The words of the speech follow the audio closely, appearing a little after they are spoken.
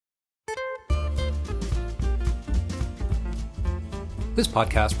This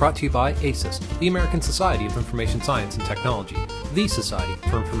podcast brought to you by ASIS, the American Society of Information Science and Technology, the Society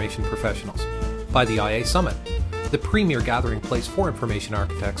for Information Professionals, by the IA Summit, the premier gathering place for information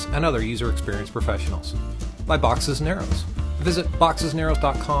architects and other user experience professionals, by Boxes and Arrows. Visit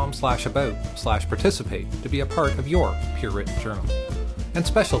boxesandarrows.com/about/participate to be a part of your peer-written journal. And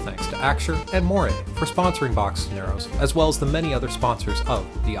special thanks to Axure and Moray for sponsoring Boxes and Arrows, as well as the many other sponsors of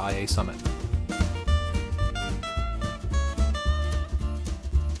the IA Summit.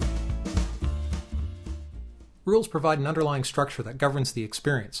 Rules provide an underlying structure that governs the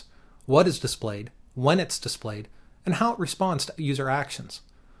experience, what is displayed, when it's displayed, and how it responds to user actions.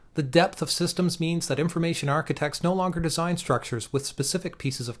 The depth of systems means that information architects no longer design structures with specific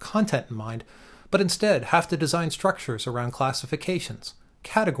pieces of content in mind, but instead have to design structures around classifications,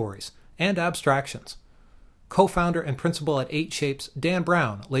 categories, and abstractions. Co-founder and principal at 8Shapes, Dan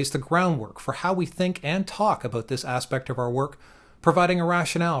Brown, lays the groundwork for how we think and talk about this aspect of our work, providing a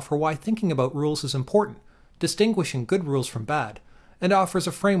rationale for why thinking about rules is important, distinguishing good rules from bad, and offers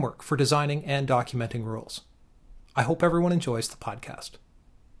a framework for designing and documenting rules. I hope everyone enjoys the podcast.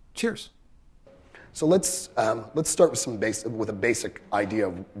 Cheers. So let's start with a basic idea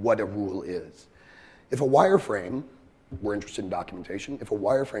of what a rule is. If a wireframe, we're interested in documentation, if a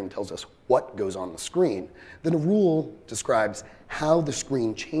wireframe tells us what goes on the screen, then a rule describes how the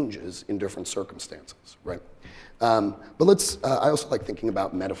screen changes in different circumstances, right? But I also like thinking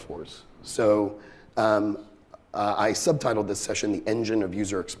about metaphors. So I subtitled this session, The Engine of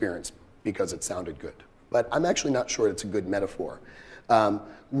User Experience, because it sounded good. But I'm actually not sure it's a good metaphor.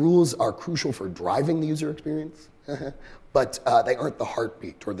 Rules are crucial for driving the user experience, but they aren't the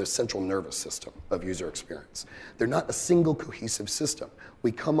heartbeat or the central nervous system of user experience. They're not a single cohesive system.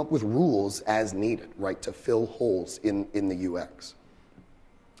 We come up with rules as needed, right, to fill holes in the UX.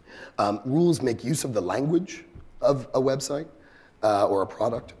 Rules make use of the language of a website or a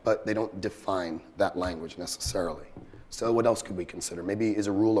product, but they don't define that language necessarily. So what else could we consider? Maybe is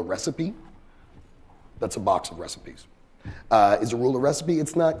a rule a recipe? That's a box of recipes. Is a rule a recipe?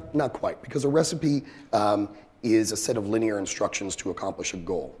 It's not quite, because a recipe is a set of linear instructions to accomplish a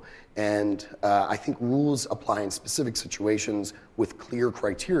goal. And I think rules apply in specific situations with clear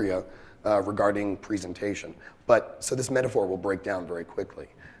criteria regarding presentation. So this metaphor will break down very quickly.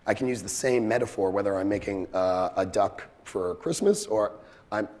 I can use the same metaphor whether I'm making a duck for Christmas or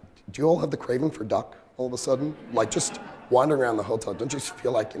do you all have the craving for duck all of a sudden? Like just wandering around the hotel, don't you just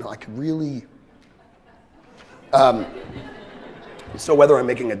feel like, I could really... So whether I'm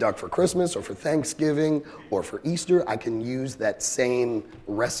making a duck for Christmas or for Thanksgiving or for Easter, I can use that same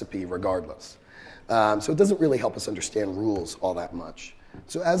recipe regardless. So it doesn't really help us understand rules all that much.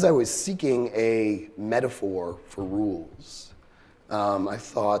 So as I was seeking a metaphor for rules, I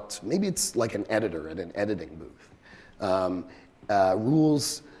thought maybe it's like an editor at an editing booth.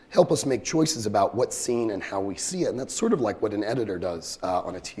 Rules help us make choices about what's seen and how we see it, and that's sort of like what an editor does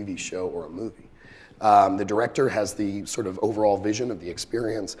on a TV show or a movie. The director has the sort of overall vision of the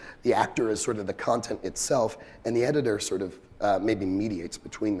experience, the actor is sort of the content itself, and the editor sort of maybe mediates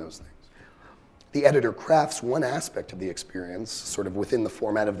between those things. The editor crafts one aspect of the experience, sort of within the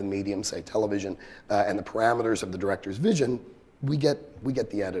format of the medium, say television, and the parameters of the director's vision, we get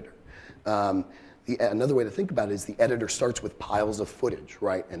the editor. Another way to think about it is the editor starts with piles of footage,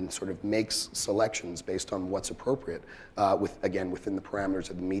 right, and sort of makes selections based on what's appropriate, within the parameters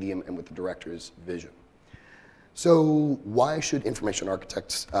of the medium and with the director's vision. So why should information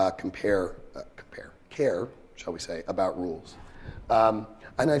architects care, shall we say, about rules? And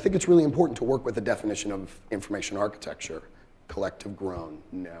I think it's really important to work with the definition of information architecture. Collective groan.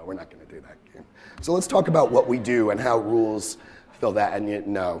 No, we're not going to do that game. So let's talk about what we do and how rules fill that. And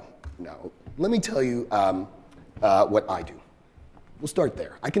no. Let me tell you what I do. We'll start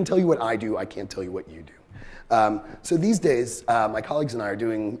there. I can tell you what I do. I can't tell you what you do. So these days, my colleagues and I are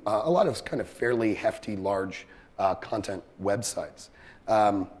doing a lot of kind of fairly hefty, large content websites.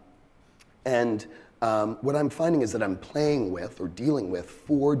 And what I'm finding is that I'm playing with or dealing with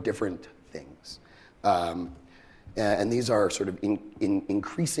 4 different things. And these are sort of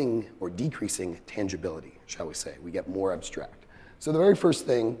increasing or decreasing tangibility, shall we say. We get more abstract. So the very first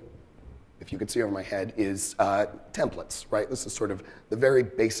thing, if you could see over my head, is templates, right? This is sort of the very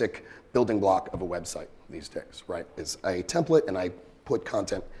basic building block of a website these days, right? Is a template, and I put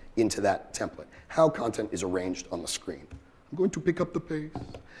content into that template. How content is arranged on the screen. I'm going to pick up the pace.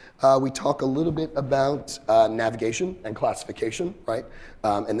 We talk a little bit about navigation and classification, right?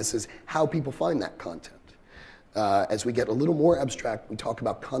 And this is how people find that content. As we get a little more abstract, we talk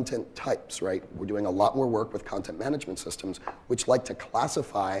about content types, right? We're doing a lot more work with content management systems, which like to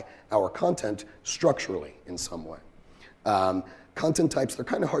classify our content structurally in some way. Content types, they're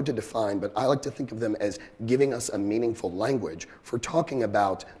kind of hard to define, but I like to think of them as giving us a meaningful language for talking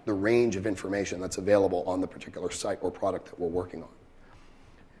about the range of information that's available on the particular site or product that we're working on.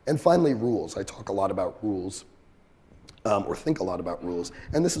 And finally, rules. I talk a lot about rules, or think a lot about rules,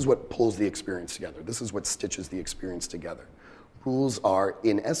 and this is what pulls the experience together. This is what stitches the experience together. Rules are,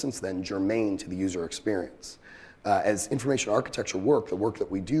 in essence, then, germane to the user experience. As information architecture work, the work that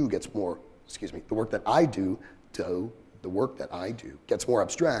we do gets more, the work that I do gets more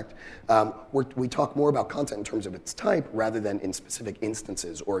abstract. We talk more about content in terms of its type rather than in specific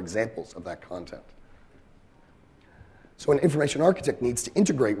instances or examples of that content. So an information architect needs to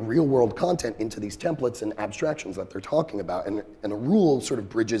integrate real-world content into these templates and abstractions that they're talking about, and a rule sort of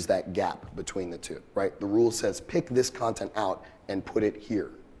bridges that gap between the two, right? The rule says, pick this content out and put it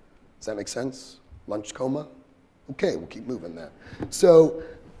here. Does that make sense? Lunch coma? Okay, we'll keep moving then. So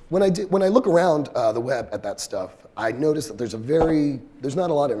when I look around the web at that stuff, I notice that there's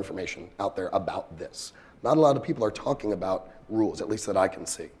not a lot of information out there about this. Not a lot of people are talking about rules, at least that I can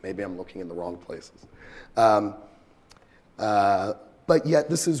see. Maybe I'm looking in the wrong places. But yet,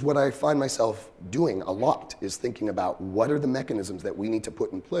 this is what I find myself doing a lot, is thinking about what are the mechanisms that we need to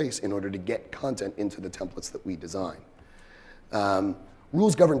put in place in order to get content into the templates that we design.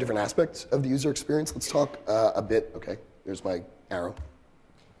 Rules govern different aspects of the user experience. Let's talk a bit. Okay, there's my arrow.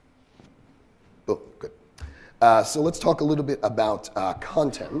 Oh, good. So let's talk a little bit about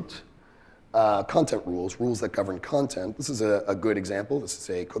content. Content rules that govern content. This is a good example. This is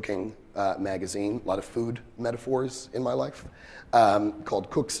a cooking magazine, a lot of food metaphors in my life, called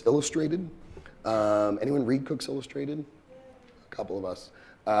Cooks Illustrated. Anyone read Cooks Illustrated? A couple of us.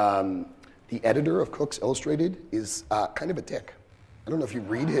 The editor of Cooks Illustrated is kind of a dick. I don't know if you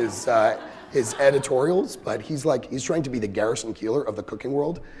read his editorials, but he's trying to be the Garrison Keillor of the cooking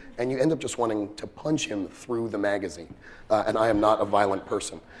world, and you end up just wanting to punch him through the magazine. And I am not a violent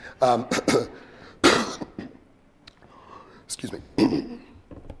person. Excuse me.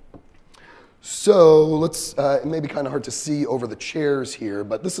 So let's, it may be kind of hard to see over the chairs here,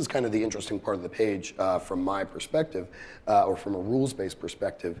 but this is kind of the interesting part of the page from my perspective, or from a rules-based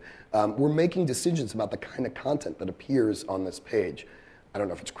perspective. We're making decisions about the kind of content that appears on this page. I don't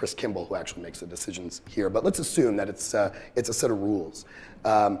know if it's Chris Kimball who actually makes the decisions here, but let's assume that it's a set of rules.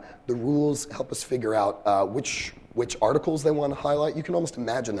 The rules help us figure out which articles they want to highlight. You can almost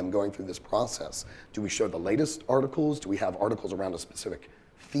imagine them going through this process. Do we show the latest articles? Do we have articles around a specific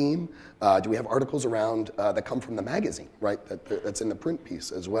theme? Do we have articles around that come from the magazine, right? That's in the print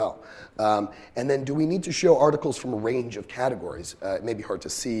piece as well. And then do we need to show articles from a range of categories? It may be hard to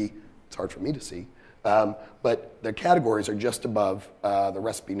see. It's hard for me to see. But the categories are just above the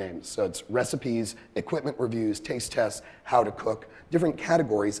recipe names. So it's recipes, equipment reviews, taste tests, how to cook, different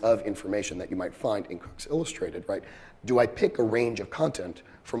categories of information that you might find in Cooks Illustrated, right? Do I pick a range of content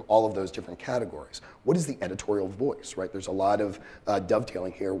from all of those different categories? What is the editorial voice, right? There's a lot of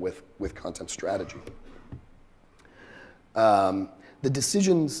dovetailing here with content strategy. The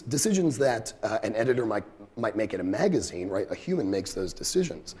decisions that an editor might make in a magazine, right? A human makes those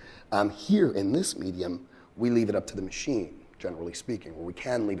decisions. Here in this medium, we leave it up to the machine, generally speaking, or we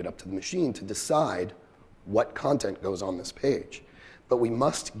can leave it up to the machine to decide what content goes on this page. But we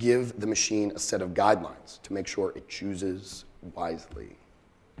must give the machine a set of guidelines to make sure it chooses wisely.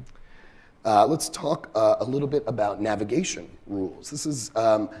 Let's talk a little bit about navigation rules. This is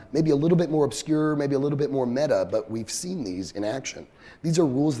maybe a little bit more obscure, maybe a little bit more meta, but we've seen these in action. These are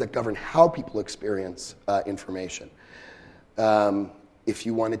rules that govern how people experience information. If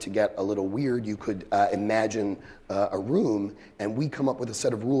you wanted to get a little weird, you could imagine a room, and we come up with a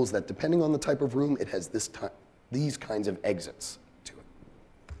set of rules that, depending on the type of room, it has these kinds of exits to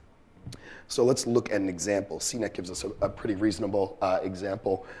it. So let's look at an example. CNET gives us a pretty reasonable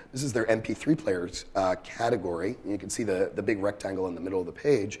example. This is their MP3 players category. And you can see the big rectangle in the middle of the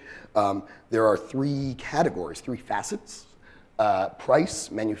page. There are three categories, three facets: price,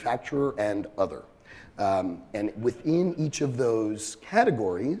 manufacturer, and other. And within each of those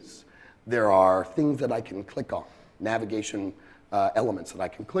categories, there are things that I can click on, navigation elements that I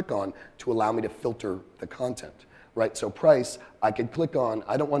can click on to allow me to filter the content, right? So price, I could click on,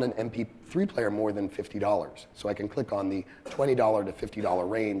 I don't want an MP3 player more than $50. So I can click on the $20 to $50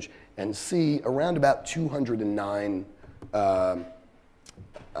 range and see around about 209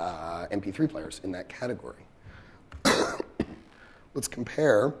 MP3 players in that category. Let's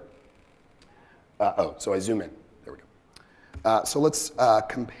compare. So I zoom in. There we go. So let's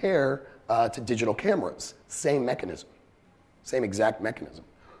compare to digital cameras. Same mechanism. Same exact mechanism.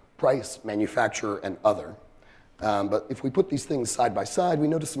 Price, manufacturer, and other. But if we put these things side by side, we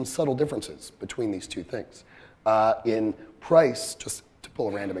notice some subtle differences between these two things. In price, just to pull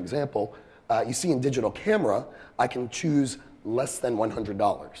a random example, you see in digital camera, I can choose less than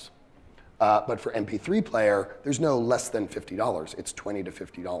 $100. But for MP3 player, there's no less than $50. It's $20 to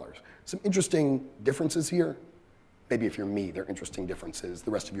 $50. Some interesting differences here. Maybe if you're me, they're interesting differences.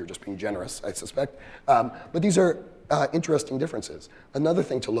 The rest of you are just being generous, I suspect. But these are interesting differences. Another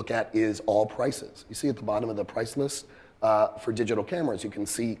thing to look at is all prices. You see at the bottom of the price list for digital cameras, you can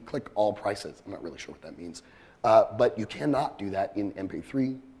see click all prices. I'm not really sure what that means. But you cannot do that in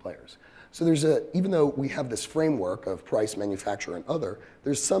MP3 players. So there's even though we have this framework of price, manufacturer, and other,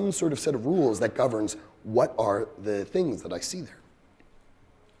 there's some sort of set of rules that governs what are the things that I see there.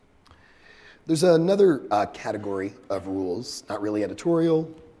 There's another category of rules, not really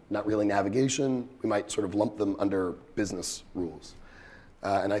editorial, not really navigation. We might sort of lump them under business rules.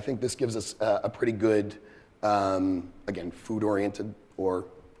 And I think this gives us a pretty good, again, food-oriented or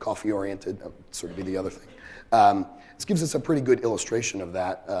coffee-oriented, that would sort of be the other thing. This gives us a pretty good illustration of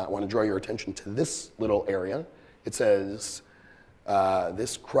that. I want to draw your attention to this little area. It says,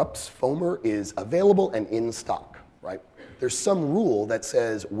 this Krups foamer is available and in stock, right? There's some rule that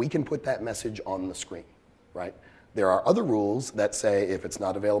says we can put that message on the screen, right? There are other rules that say if it's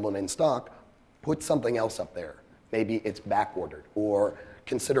not available and in stock, put something else up there. Maybe it's back ordered, or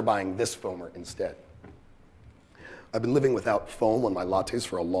consider buying this foamer instead. I've been living without foam on my lattes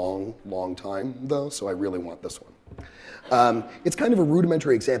for a long, long time, though, so I really want this one. It's kind of a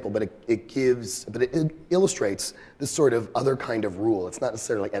rudimentary example, but it illustrates this sort of other kind of rule. It's not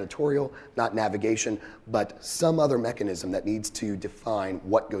necessarily editorial, not navigation, but some other mechanism that needs to define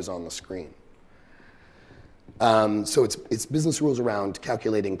what goes on the screen. So it's business rules around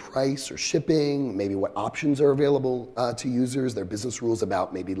calculating price or shipping, maybe what options are available to users. There are business rules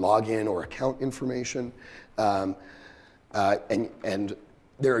about maybe login or account information. And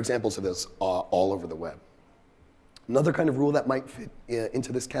there are examples of this all over the web. Another kind of rule that might fit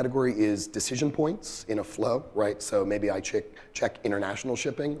into this category is decision points in a flow, right? So maybe I check international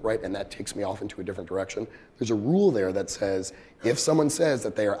shipping, right? And that takes me off into a different direction. There's a rule there that says if someone says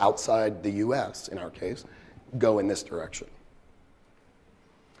that they are outside the US, in our case, go in this direction.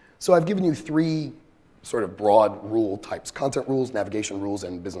 So I've given you three sort of broad rule types: content rules, navigation rules,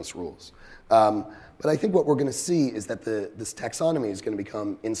 and business rules. But I think what we're going to see is that this taxonomy is going to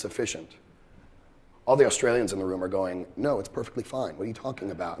become insufficient. All the Australians in the room are going, no, it's perfectly fine. What are you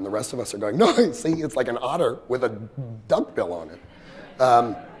talking about? And the rest of us are going, no, see, it's like an otter with a duck bill on it.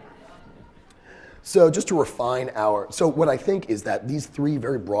 So just to refine so what I think is that these three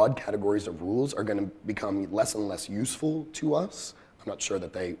very broad categories of rules are going to become less and less useful to us. I'm not sure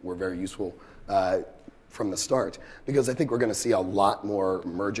that they were very useful from the start, because I think we're going to see a lot more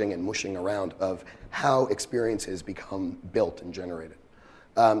merging and mushing around of how experiences become built and generated.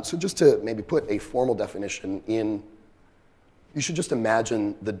 So just to maybe put a formal definition in, you should just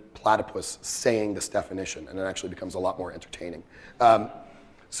imagine the platypus saying this definition, and it actually becomes a lot more entertaining.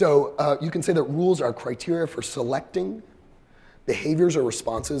 So you can say that rules are criteria for selecting behaviors or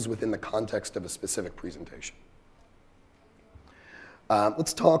responses within the context of a specific presentation.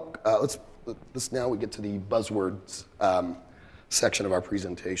 Now we get to the buzzwords section of our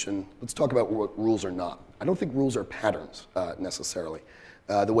presentation. Let's talk about what rules are not. I don't think rules are patterns necessarily.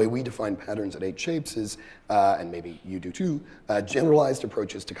 The way we define patterns at 8Shapes is, and maybe you do too, generalized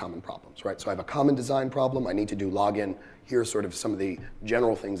approaches to common problems, right? So I have a common design problem, I need to do login. Here are sort of some of the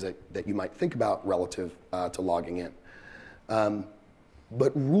general things that you might think about relative to logging in.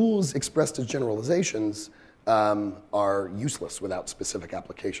 But rules expressed as generalizations are useless without specific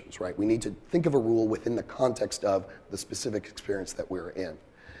applications, right? We need to think of a rule within the context of the specific experience that we're in.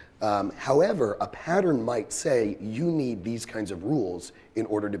 However, a pattern might say you need these kinds of rules in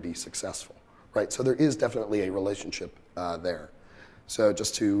order to be successful, right? So there is definitely a relationship there. So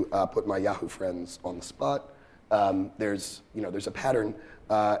just to put my Yahoo friends on the spot, there's a pattern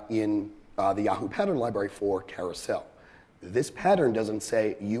in the Yahoo pattern library for carousel. This pattern doesn't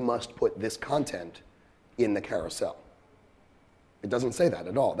say you must put this content in the carousel. It doesn't say that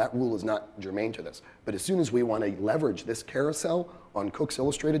at all. That rule is not germane to this. But as soon as we want to leverage this carousel on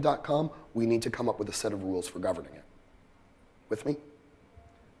cooksillustrated.com, we need to come up with a set of rules for governing it. With me?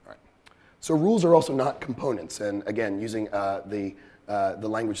 All right. So rules are also not components. And again, using the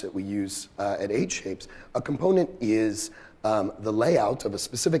language that we use at 8Shapes, a component is the layout of a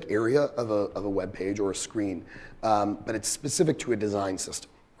specific area of a web page or a screen, but it's specific to a design system.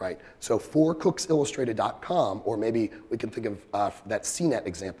 Right? So for cooksillustrated.com, or maybe we can think of that CNET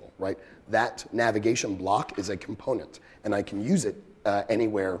example, right? That navigation block is a component, and I can use it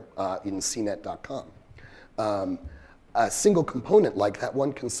anywhere in cnet.com. a single component like that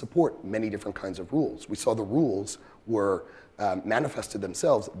one can support many different kinds of rules. We saw the rules were manifested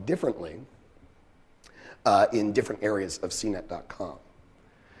themselves differently in different areas of CNET.com.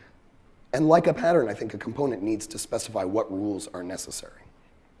 And like a pattern, I think a component needs to specify what rules are necessary.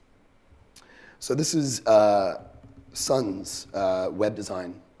 So this is Sun's web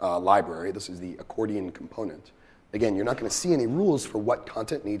design library. This is the accordion component. Again, you're not going to see any rules for what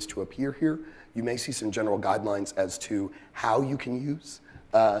content needs to appear here. You may see some general guidelines as to how you can use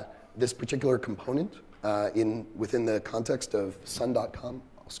this particular component within the context of sun.com.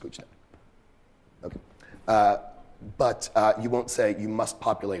 I'll scooch down. Okay. But you won't say you must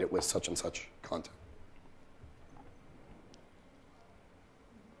populate it with such and such content.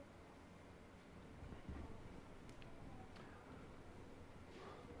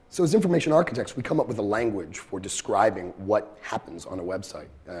 So as information architects, we come up with a language for describing what happens on a website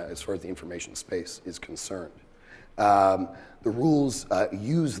as far as the information space is concerned. The rules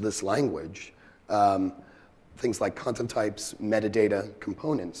use this language, things like content types, metadata,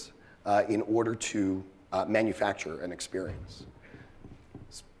 components, in order to manufacture an experience.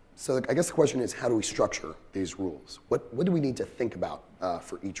 So I guess the question is, how do we structure these rules? What do we need to think about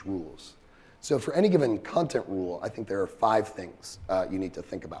for each rules? So for any given content rule, I think there are 5 things you need to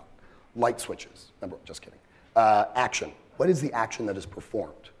think about. Light switches. Just kidding. Action. What is the action that is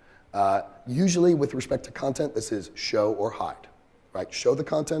performed? Usually with respect to content, this is show or hide. Right? Show the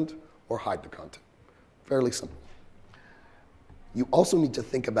content or hide the content. Fairly simple. You also need to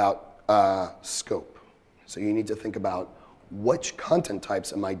think about scope. So you need to think about which content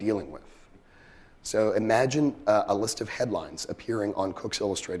types am I dealing with. So imagine a list of headlines appearing on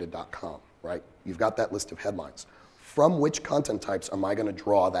cooksillustrated.com. Right? You've got that list of headlines. From which content types am I going to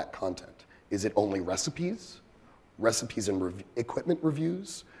draw that content? Is it only recipes? Recipes and equipment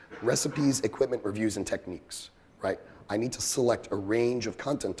reviews? Recipes, equipment reviews, and techniques, right? I need to select a range of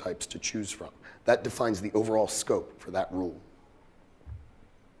content types to choose from. That defines the overall scope for that rule.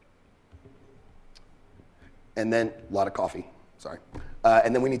 And then, a lot of coffee, sorry.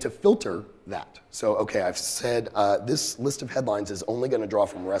 And then we need to filter that. So, okay, I've said this list of headlines is only going to draw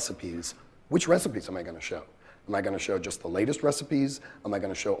from recipes. Which recipes am I going to show? Am I going to show just the latest recipes? Am I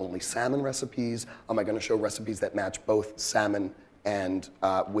going to show only salmon recipes? Am I going to show recipes that match both salmon and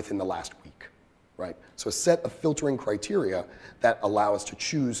within the last week? Right? So a set of filtering criteria that allow us to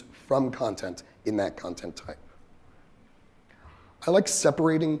choose from content in that content type. I like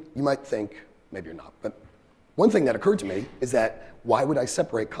separating, you might think, maybe you're not, but one thing that occurred to me is that why would I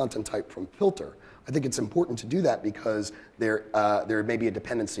separate content type from filter? I think it's important to do that because there may be a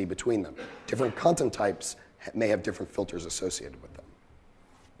dependency between them. Different content types may have different filters associated with them.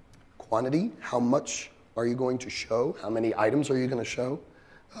 Quantity, how much are you going to show? How many items are you going to show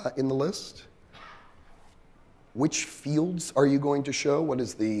in the list? Which fields are you going to show? What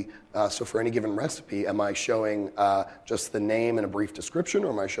is the, so for any given recipe, am I showing just the name and a brief description,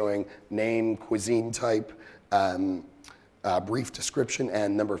 or am I showing name, cuisine type, brief description,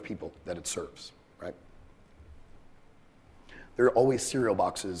 and number of people that it serves? Right? There are always cereal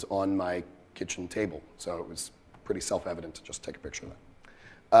boxes on my kitchen table, so it was pretty self-evident to just take a picture of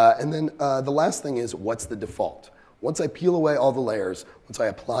that. And then the last thing is, what's the default? Once I peel away all the layers, once I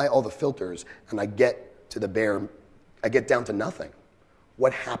apply all the filters, and I get to I get down to nothing,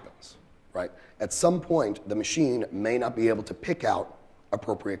 what happens? Right? At some point, the machine may not be able to pick out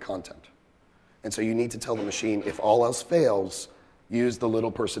appropriate content. And so you need to tell the machine, if all else fails, use the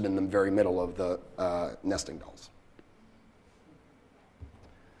little person in the very middle of the nesting dolls.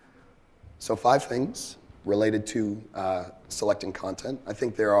 So 5 things related to selecting content. I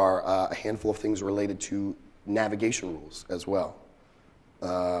think there are a handful of things related to navigation rules as well.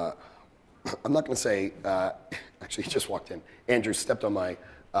 I'm not going to say, actually he just walked in, Andrew stepped on my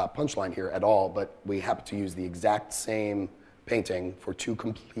punchline here at all, but we happen to use the exact same painting for 2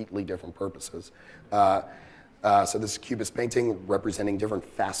 completely different purposes. So this is a Cubist painting representing different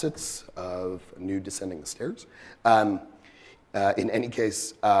facets of a nude descending the stairs. In any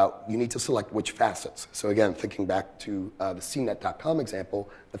case, you need to select which facets. So again, thinking back to the CNET.com example,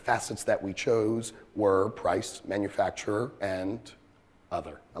 the facets that we chose were price, manufacturer, and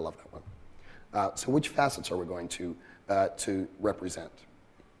other. I love that one. So which facets are we going to represent?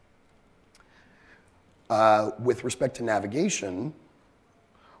 With respect to navigation,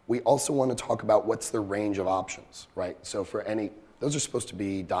 we also want to talk about what's the range of options, right? So for those are supposed to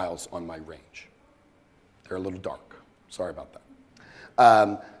be dials on my range. They're a little dark. Sorry about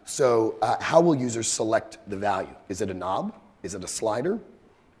that. So how will users select the value? Is it a knob? Is it a slider?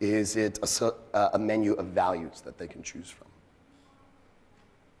 Is it a menu of values that they can choose from?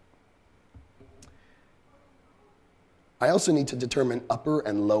 I also need to determine upper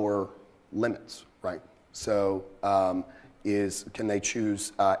and lower limits, right? So can they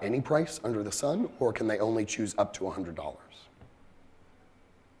choose any price under the sun, or can they only choose up to $100?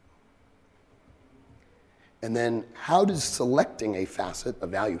 And then how does selecting a facet, a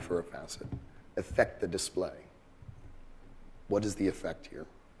value for a facet, affect the display? What is the effect here?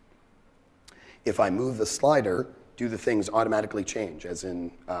 If I move the slider, do the things automatically change? As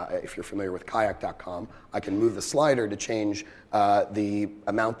in, if you're familiar with kayak.com, I can move the slider to change the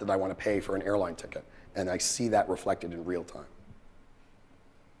amount that I want to pay for an airline ticket. And I see that reflected in real time.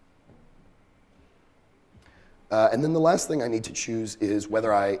 And then the last thing I need to choose is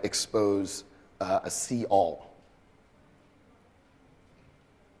whether I expose a see all.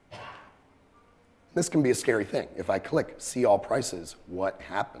 This can be a scary thing. If I click see all prices, what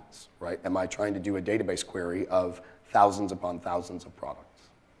happens, right? Am I trying to do a database query of thousands upon thousands of products?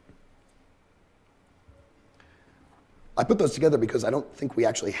 I put those together because I don't think we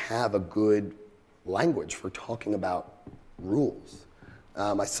actually have a good language for talking about rules.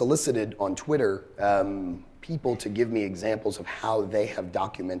 I solicited on Twitter people to give me examples of how they have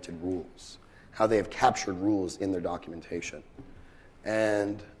documented rules, how they have captured rules in their documentation.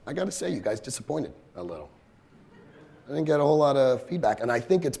 And I got to say, you guys disappointed a little. I didn't get a whole lot of feedback, and I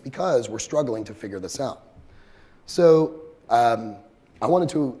think it's because we're struggling to figure this out. So I wanted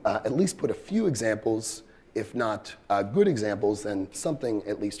to at least put a few examples, if not good examples, then something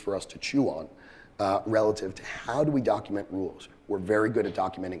at least for us to chew on relative to how do we document rules. We're very good at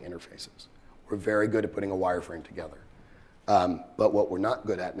documenting interfaces. We're very good at putting a wireframe together. But what we're not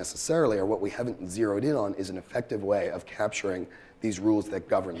good at necessarily, or what we haven't zeroed in on, is an effective way of capturing these rules that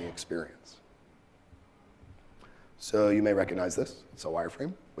govern the experience. So you may recognize this. It's a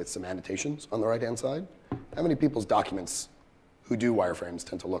wireframe with some annotations on the right-hand side. How many people's documents who do wireframes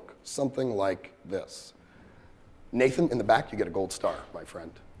tend to look something like this? Nathan, in the back, you get a gold star, my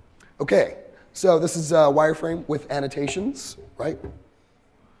friend. Okay, so this is a wireframe with annotations, right?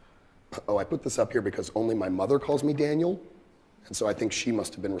 Oh, I put this up here because only my mother calls me Daniel, and so I think she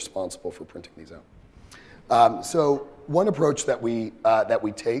must have been responsible for printing these out. So one approach that we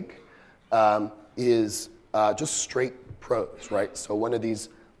take is just straight prose, right? So one of these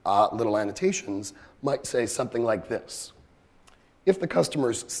little annotations might say something like this. If the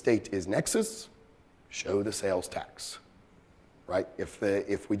customer's state is Nexus, show the sales tax, right?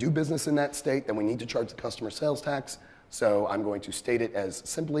 If we do business in that state, then we need to charge the customer sales tax, so I'm going to state it as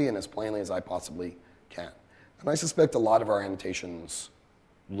simply and as plainly as I possibly can. And I suspect a lot of our annotations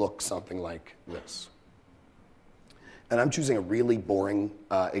look something like this. And I'm choosing a really boring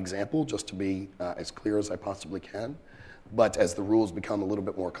example just to be as clear as I possibly can. But as the rules become a little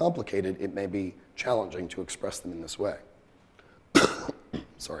bit more complicated, it may be challenging to express them in this way.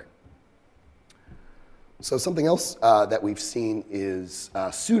 Sorry. So something else that we've seen is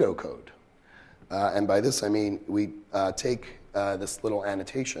pseudocode. And by this I mean we take this little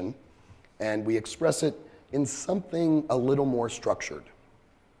annotation and we express it in something a little more structured.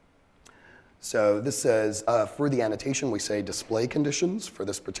 So this says, for the annotation, we say display conditions for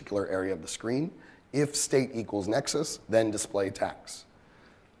this particular area of the screen. If state equals Nexus, then display tax.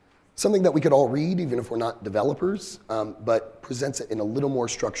 Something that we could all read, even if we're not developers, but presents it in a little more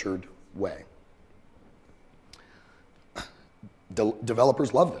structured way.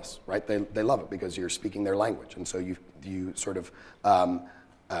 Developers love this, right? They love it because you're speaking their language. And so you sort of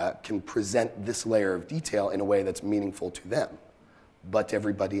can present this layer of detail in a way that's meaningful to them. But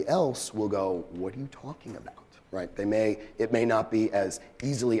everybody else will go, what are you talking about, right? It may not be as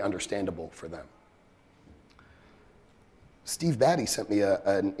easily understandable for them. Steve Batty sent me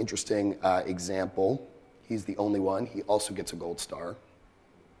an interesting example. He's the only one. He also gets a gold star.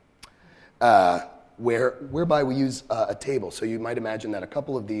 Whereby we use a table. So you might imagine that a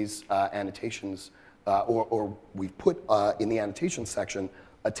couple of these annotations, or we've put in the annotation section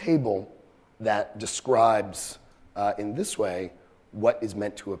a table that describes in this way what is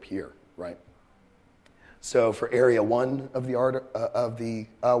meant to appear, right? So for area 1 of the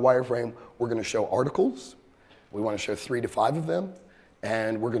wireframe, we're going to show articles. We want to show 3 to 5 of them,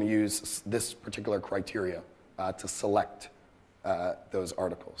 and we're going to use this particular criteria to select those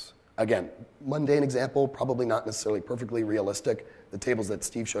articles. Again, mundane example, probably not necessarily perfectly realistic. The tables that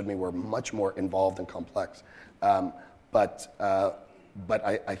Steve showed me were much more involved and complex. But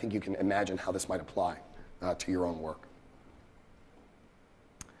I think you can imagine how this might apply to your own work.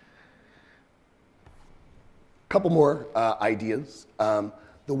 A couple more ideas. The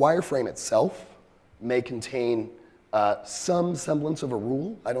wireframe itself may contain some semblance of a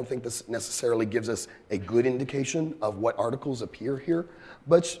rule. I don't think this necessarily gives us a good indication of what articles appear here,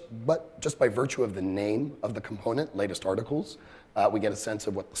 but just by virtue of the name of the component, latest articles, we get a sense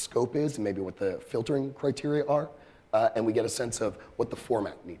of what the scope is and maybe what the filtering criteria are, and we get a sense of what the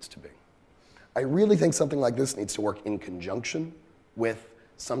format needs to be. I really think something like this needs to work in conjunction with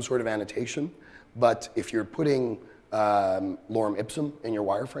some sort of annotation, but if you're putting lorem ipsum in your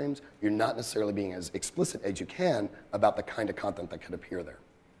wireframes, you're not necessarily being as explicit as you can about the kind of content that could appear there.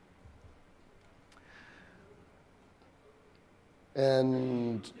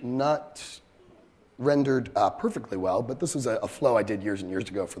 And not rendered perfectly well, but this was a flow I did years and years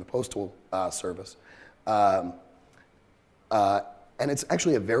ago for the Postal Service. And it's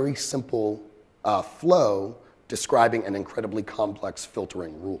actually a very simple flow describing an incredibly complex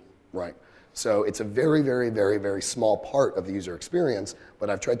filtering rule, right? So it's a very, very, very, very small part of the user experience, but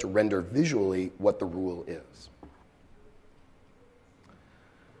I've tried to render visually what the rule is.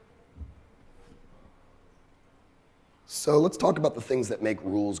 So let's talk about the things that make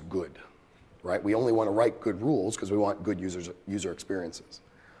rules good, right? We only want to write good rules because we want good user experiences.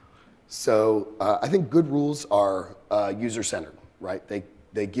 So I think good rules are user-centered, right?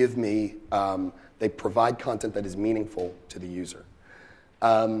 They give me, they provide content that is meaningful to the user.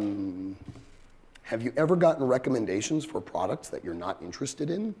 Have you ever gotten recommendations for products that you're not interested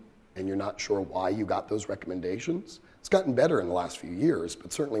in and you're not sure why you got those recommendations? It's gotten better in the last few years,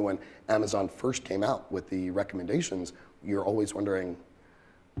 but certainly when Amazon first came out with the recommendations, you're always wondering,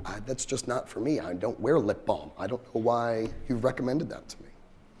 that's just not for me. I don't wear lip balm. I don't know why you've recommended that to me.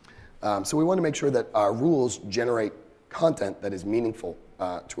 So we want to make sure that our rules generate content that is meaningful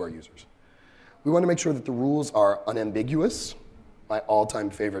to our users. We want to make sure that the rules are unambiguous. My all-time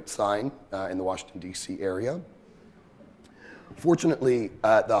favorite sign in the Washington, D.C. area. Fortunately,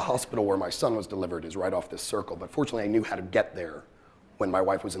 the hospital where my son was delivered is right off this circle, but fortunately I knew how to get there when my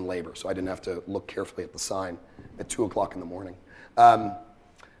wife was in labor, so I didn't have to look carefully at the sign at 2 o'clock in the morning.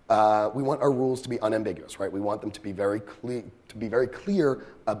 We want our rules to be unambiguous, right? We want them to be very clear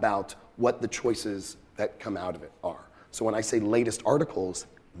about what the choices that come out of it are. So when I say latest articles,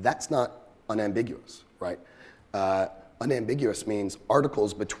 that's not unambiguous, right? Unambiguous means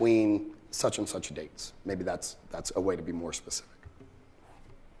articles between such and such dates. Maybe that's a way to be more specific.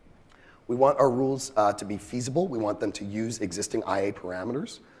 We want our rules to be feasible. We want them to use existing IA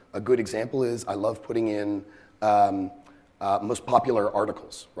parameters. A good example is I love putting in most popular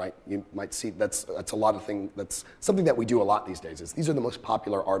articles, right? You might see that's a lot of things. That's something that we do a lot these days. Is these are the most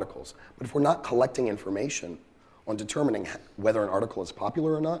popular articles. But if we're not collecting information on determining whether an article is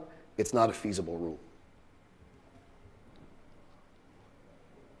popular or not, it's not a feasible rule.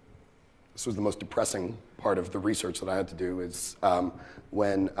 This was the most depressing part of the research that I had to do is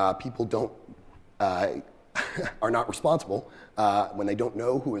when people don't are not responsible, when they don't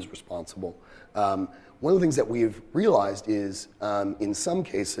know who is responsible. One of the things that we've realized is in some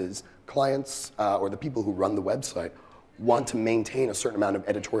cases, clients or the people who run the website want to maintain a certain amount of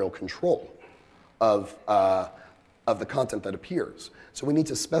editorial control of the content that appears. So we need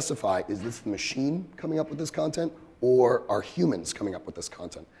to specify, is this the machine coming up with this content or are humans coming up with this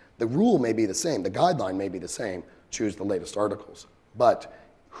content? The rule may be the same, the guideline may be the same, choose the latest articles. But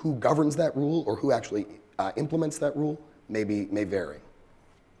who governs that rule or who actually implements that rule may vary.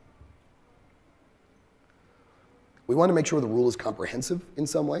 We want to make sure the rule is comprehensive in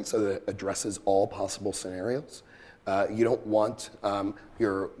some way so that it addresses all possible scenarios. You don't want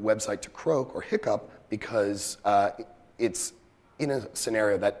your website to croak or hiccup because it's in a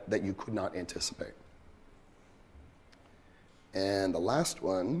scenario that you could not anticipate. And the last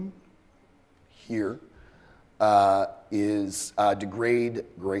one here is degrade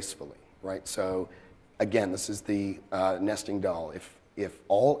gracefully, right? So again, this is the nesting doll. If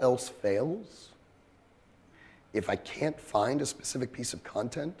all else fails, if I can't find a specific piece of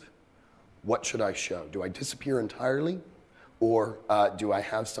content, what should I show? Do I disappear entirely, or do I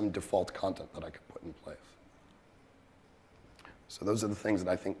have some default content that I could put in place? So those are the things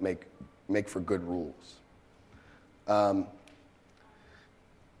that I think make for good rules.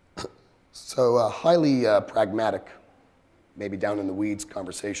 So a highly pragmatic, maybe down in the weeds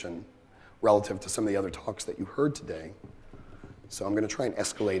conversation relative to some of the other talks that you heard today. So I'm going to try and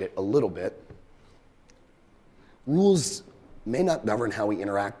escalate it a little bit. Rules may not govern how we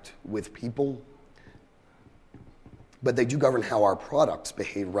interact with people, but they do govern how our products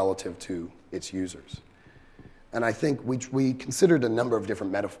behave relative to its users. And I think we considered a number of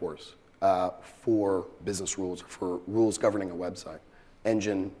different metaphors for business rules, for rules governing a website.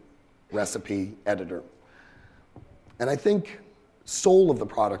 Engine, recipe, editor. And I think soul of the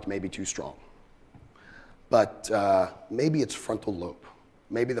product may be too strong. but maybe its frontal lobe,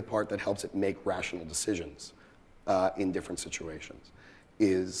 maybe the part that helps it make rational decisions in different situations,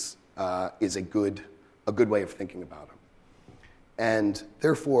 is a good way of thinking about them. And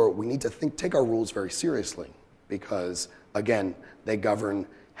therefore, we need to take our rules very seriously because, again, they govern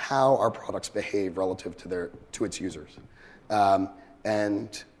how our products behave relative to its users.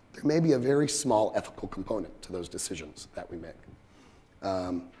 And there may be a very small ethical component to those decisions that we make.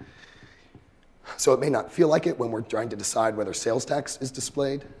 So it may not feel like it when we're trying to decide whether sales tax is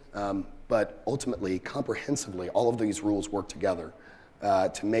displayed, but ultimately, comprehensively, all of these rules work together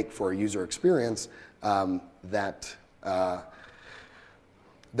to make for a user experience that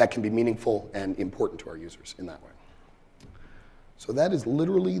can be meaningful and important to our users in that way. So that is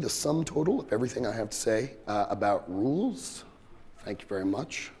literally the sum total of everything I have to say about rules. Thank you very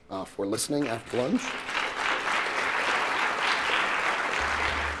much for listening after lunch.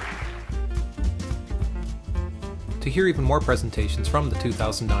 To hear even more presentations from the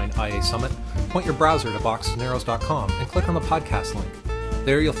 2009 IA Summit, point your browser to boxesandarrows.com and click on the podcast link.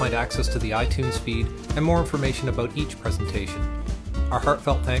 There you'll find access to the iTunes feed and more information about each presentation. Our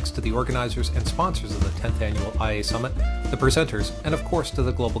heartfelt thanks to the organizers and sponsors of the 10th Annual IA Summit, the presenters, and of course to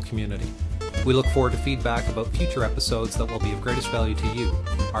the global community. We look forward to feedback about future episodes that will be of greatest value to you,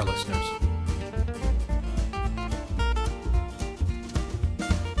 our listeners.